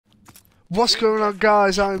What's going on,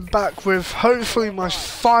 guys? I'm back with hopefully my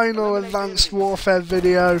final Advanced Warfare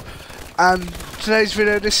video, and today's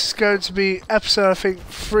video, this is going to be episode I think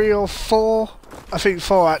 3 or 4, I think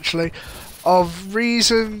 4 actually, of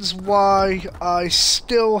reasons why I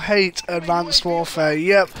still hate Advanced Warfare.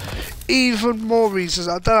 Yep, even more reasons.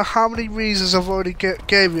 I don't know how many reasons I've already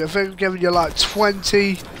gave you. I think I've given you like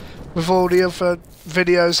 20 with all the other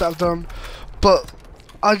videos that I've done, but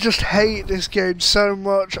I just hate this game so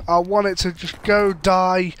much. I want it to just go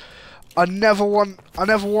die. I never want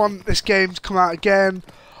this game to come out again.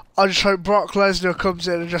 I just hope Brock Lesnar comes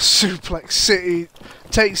in and just Suplex City,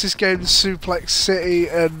 takes this game to Suplex City,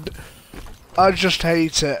 and I just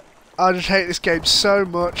hate it. I just hate this game so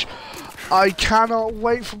much. I cannot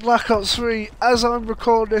wait for Black Ops 3 as I'm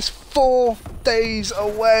recording this 4 days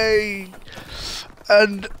away,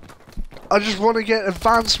 and I just want to get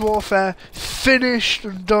Advanced Warfare finished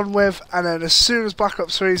and done with, and then as soon as Black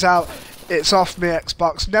Ops 3 is out, it's off my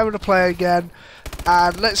Xbox, never to play again.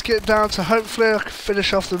 And let's get down to, hopefully I can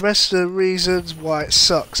finish off the rest of the reasons why it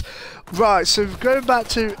sucks. Right, so going back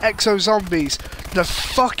to Exo Zombies, the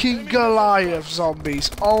fucking Goliath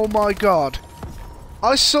zombies, oh my god.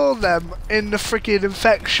 I saw them in the freaking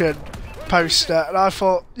Infection poster, and I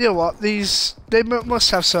thought, you know what, they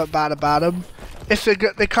must have something bad about them. If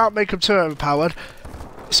they can't make them too overpowered.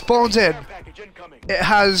 Spawns in. It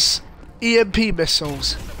has EMP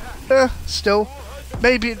missiles. Still,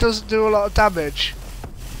 maybe it doesn't do a lot of damage.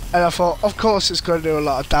 And I thought, of course it's going to do a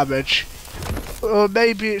lot of damage. Or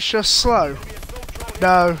maybe it's just slow.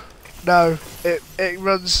 No, it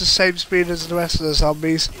runs the same speed as the rest of the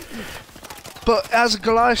zombies. But it has a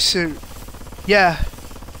Goliath suit. Yeah.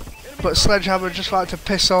 But Sledgehammer just like to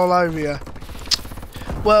piss all over you.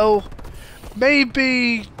 Well,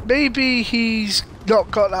 maybe he's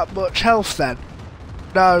not got that much health then.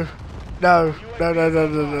 No.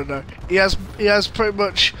 He has pretty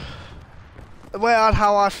much,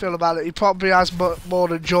 how I feel about it, he probably has more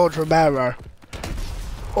than George Romero.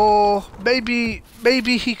 Or maybe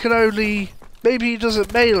he can only, maybe he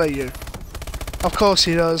doesn't melee you. Of course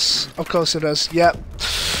he does. Yep.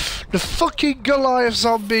 The fucking Goliath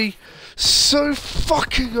zombie, so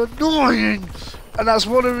fucking annoying. And that's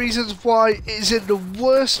one of the reasons why it's in the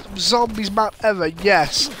worst zombies map ever.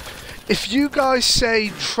 Yes, if you guys say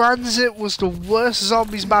Transit was the worst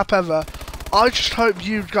zombies map ever, I just hope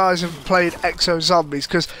you guys have played Exo Zombies,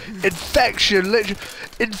 because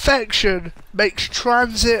Infection makes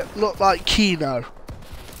Transit look like Kino.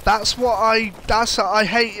 I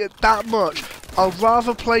hate it that much. I'd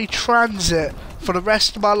rather play Transit for the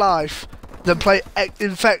rest of my life than play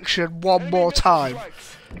Infection one more time.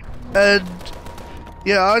 And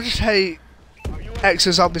yeah, I just hate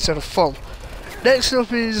Exo Zombies to the full. Next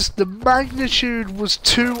up is the Magnitude was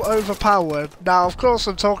too overpowered. Now, of course,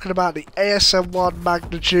 I'm talking about the ASM-1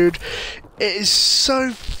 Magnitude. It is so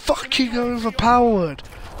fucking overpowered.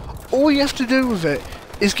 All you have to do with it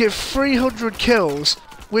is get 300 kills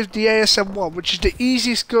with the ASM-1, which is the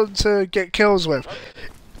easiest gun to get kills with.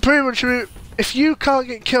 Pretty much, if you can't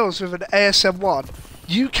get kills with an ASM-1,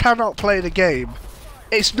 you cannot play the game.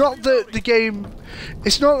 It's not that the game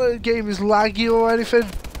is laggy or anything.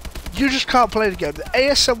 You just can't play the game. The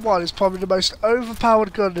ASM-1 is probably the most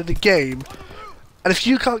overpowered gun in the game, and if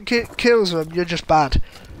you can't get kills with them, you're just bad.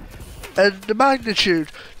 And the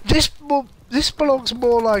Magnitude, this belongs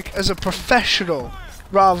more like as a professional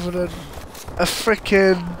rather than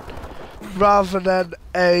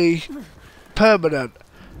a permanent.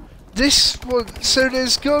 This one, so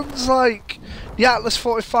there's guns like the Atlas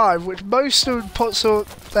 45, which most of them puts on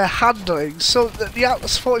their handling, so that the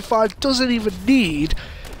Atlas 45 doesn't even need.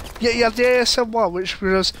 Yet you have the ASM-1, which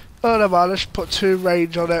goes, oh no man, let's put 2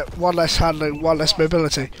 range on it, 1 less handling, 1 less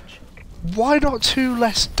mobility. Why not 2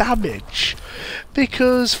 less damage?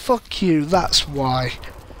 Because fuck you, that's why.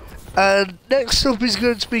 And next up is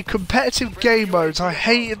going to be competitive game modes. I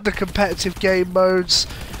hated the competitive game modes,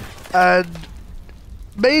 and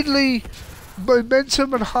mainly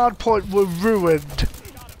Momentum and Hardpoint were ruined.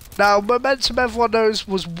 Now, Momentum, everyone knows,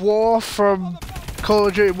 was War from Call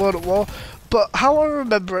of Duty World at War. But how I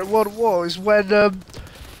remember it, World at War, is when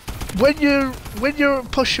you're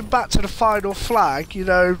pushing back to the final flag, you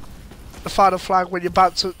know, the final flag when you're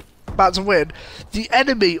about to win, the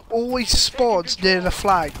enemy always spawns near the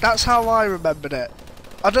flag. That's how I remembered it.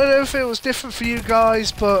 I don't know if it was different for you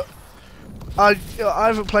guys, but I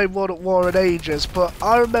haven't played World at War in ages, but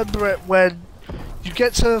I remember it when you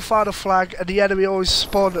get to the final flag and the enemy always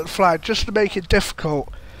spawned at the flag, just to make it difficult.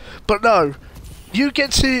 But no,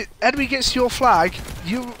 enemy gets to your flag,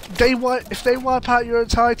 if they wipe out your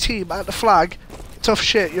entire team at the flag, tough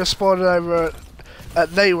shit, you're spawning over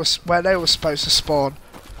where they were supposed to spawn.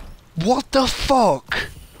 What the fuck?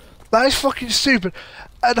 That is fucking stupid.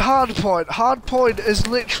 And Hardpoint has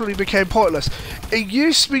literally became pointless. It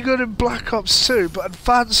used to be good in Black Ops 2, but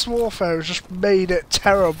Advanced Warfare has just made it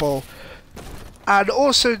terrible. And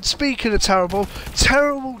also, speaking of terrible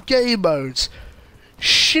game modes.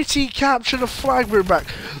 Shitty capture the flag bring back.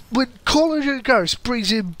 When Call of Duty Ghosts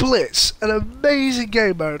brings in Blitz, an amazing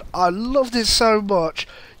game mode, I loved it so much,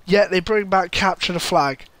 yet they bring back capture the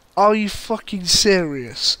flag. Are you fucking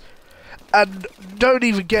serious? And don't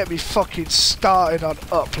even get me fucking started on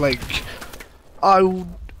Uplink.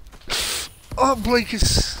 Uplink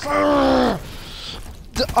is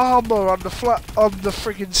the armor on the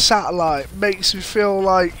friggin' satellite makes me feel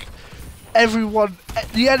like everyone,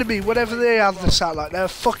 the enemy, whenever they have the satellite, they're a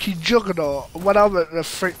fucking juggernaut. When I've got the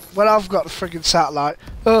friggin' satellite,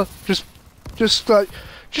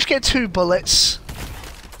 just get 2 bullets.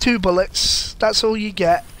 2 bullets. That's all you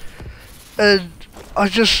get. And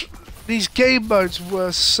these game modes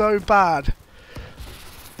were so bad.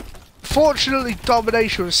 Fortunately,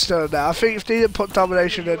 Domination was still there. I think if they didn't put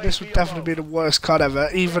Domination in, this would definitely be the worst COD ever,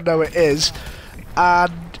 even though it is.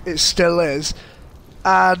 And it still is.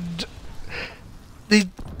 And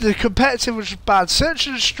the competitive was just bad. Search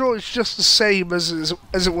and Destroy is just the same as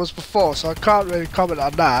it was before, so I can't really comment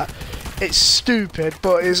on that. It's stupid,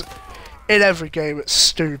 but in every game it's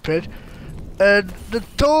stupid. And the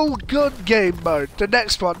dull gun game mode, the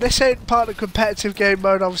next one, this ain't part of the competitive game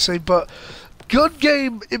mode obviously, but gun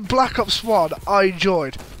game in Black Ops 1 I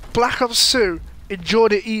enjoyed. Black Ops 2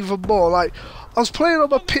 enjoyed it even more. Like, I was playing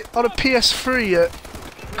on a PS3 a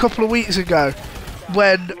couple of weeks ago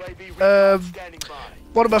when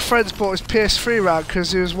one of my friends bought his PS3 round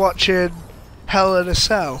because he was watching Hell in a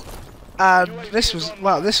Cell, and this was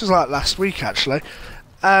like last week actually,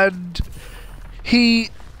 and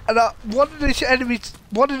one of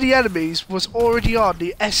the enemies was already on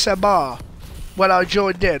the SMR when I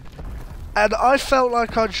joined in, and I felt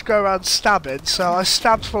like I'd just go around stabbing, so I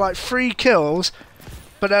stabbed for like 3 kills,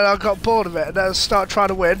 but then I got bored of it and then I started trying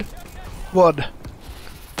to win. Won.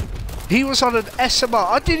 He was on an SMR.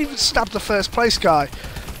 I didn't even stab the first place guy.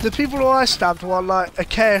 The people who I stabbed were on like a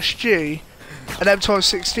KSG, an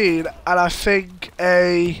M1216, and I think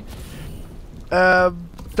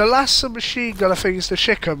the last submachine gun, I think is the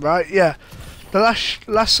Shickham, right? Yeah. The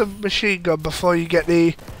last submachine gun before you get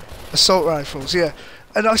the assault rifles, yeah.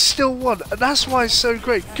 And I still won, and that's why it's so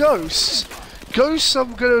great. Ghosts,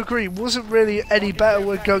 I'm gonna agree, wasn't really any better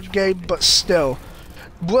with gun game, but still.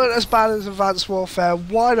 Weren't as bad as Advanced Warfare.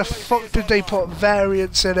 Why the fuck did they put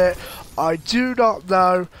variants in it? I do not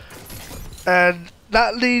know. And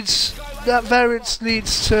that variance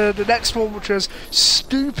leads to the next one, which is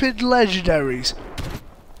stupid legendaries.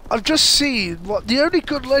 I've just seen the only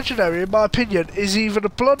good legendary, in my opinion, is either the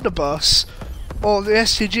Blunderbuss or the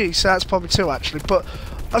STG, so that's probably 2 actually. But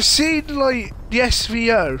I've seen like the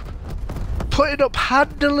SVO putting up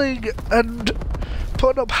handling and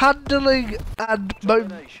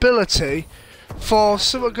mobility for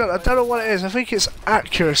someone good. I don't know what it is. I think it's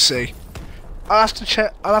accuracy. I'll have to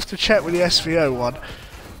check with the SVO one.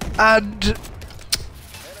 And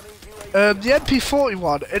the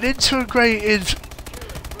MP41, an integrated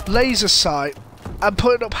laser sight, and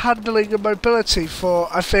putting up handling and mobility for,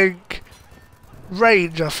 I think,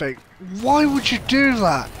 range. I think. Why would you do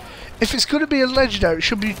that? If it's going to be a legendary, it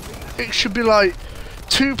should be like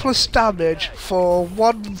 2+ damage for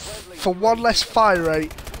one less fire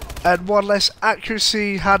rate and 1 less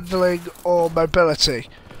accuracy, handling, or mobility.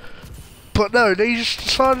 But no, they just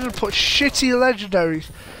decided to put shitty legendary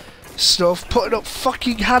stuff, putting up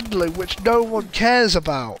fucking handling, which no one cares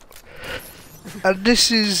about. And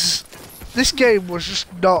this game was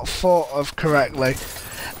just not thought of correctly.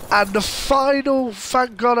 And the final,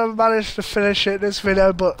 thank God I managed to finish it in this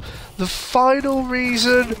video, but the final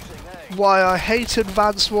reason why I hate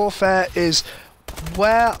Advanced Warfare is,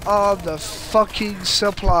 where are the fucking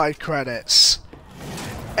supply credits?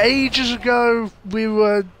 Ages ago we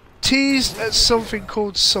were teased at something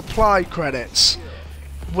called supply credits,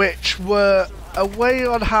 which were a way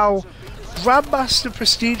on how Grandmaster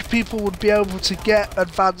Prestige people would be able to get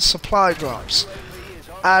advanced supply drops.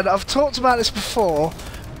 And I've talked about this before,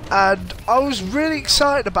 and I was really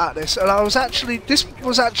excited about this, and this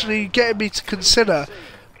was actually getting me to consider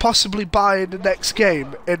possibly buying the next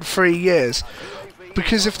game in 3 years,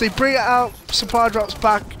 because if they bring out supply drops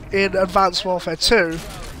back in Advanced Warfare 2,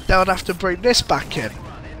 they would have to bring this back in,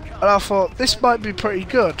 and I thought this might be pretty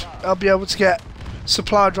good. I'll be able to get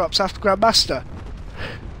supply drops after Grandmaster.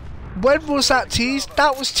 When was that teased?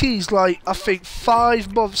 That was teased like, I think,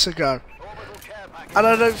 5 months ago. and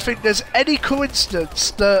I don't think there's any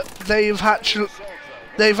coincidence that they've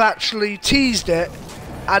actually teased it,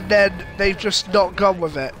 and then they've just not gone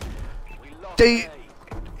with it.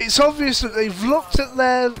 It's obvious that they've looked at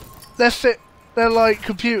their like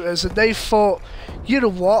computers and they thought, you know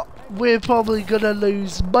what, we're probably gonna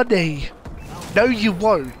lose money. No, you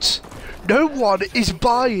won't. No one is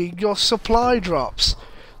buying your supply drops.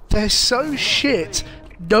 They're so shit,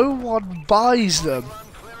 no one buys them.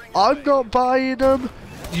 I'm not buying them.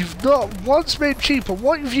 You've not once made cheaper.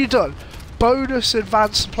 What have you done? Bonus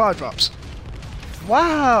advanced supply drops.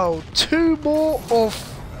 Wow, 2 more or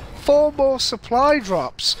 4 more supply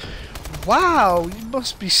drops. Wow, you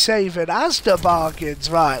must be saving Asda bargains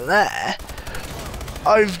right there.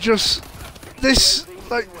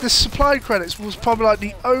 The supply credits was probably like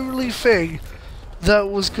the only thing that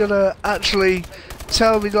was gonna actually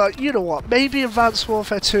tell me, like, you know what, maybe Advanced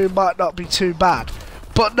Warfare 2 might not be too bad.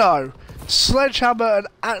 But no, Sledgehammer and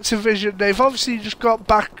Activision, they've obviously just got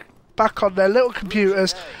back on their little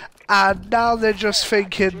computers, and now they're just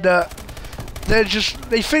thinking that they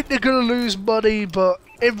think they're gonna lose money, but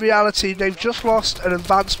in reality they've just lost an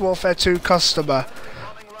Advanced Warfare 2 customer.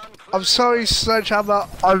 I'm sorry, Sledgehammer,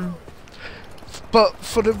 but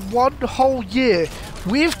for the one whole year,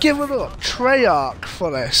 we've given up Treyarch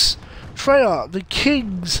for this. Treyarch, the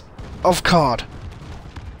kings of COD.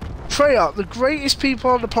 Treyarch, the greatest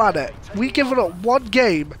people on the planet. We've given up one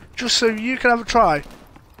game just so you can have a try.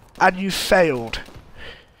 And you failed.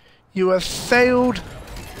 You have failed,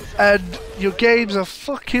 and your games are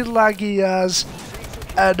fucking laggy as,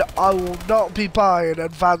 and I will not be buying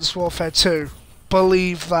Advanced Warfare 2.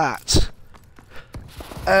 Believe that.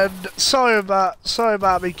 And sorry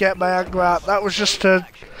about me getting my anger out. That was just to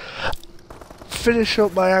finish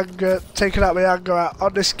up my anger, taking out my anger out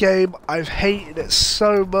on this game. I've hated it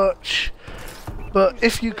so much. But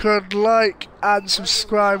if you could like and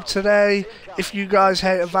subscribe today, if you guys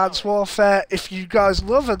hate Advanced Warfare, if you guys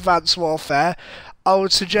love Advanced Warfare, I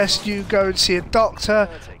would suggest you go and see a doctor.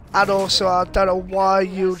 And also, I don't know why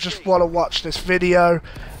you just want to watch this video.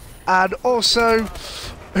 And also,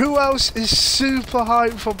 who else is super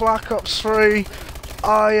hyped for Black Ops 3?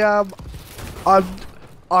 I'm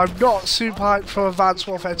not super hyped for Advanced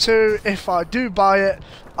Warfare 2. If I do buy it,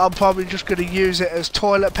 I'm probably just going to use it as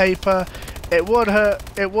toilet paper. It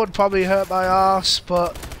would probably hurt my ass,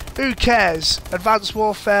 but who cares? Advanced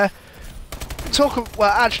Warfare. Talk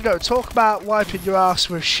about wiping your ass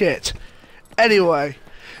with shit. Anyway,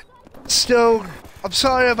 still, I'm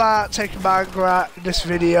sorry about taking my anger out in this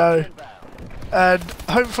video, and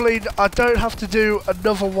hopefully I don't have to do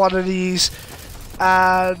another one of these,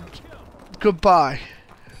 and goodbye.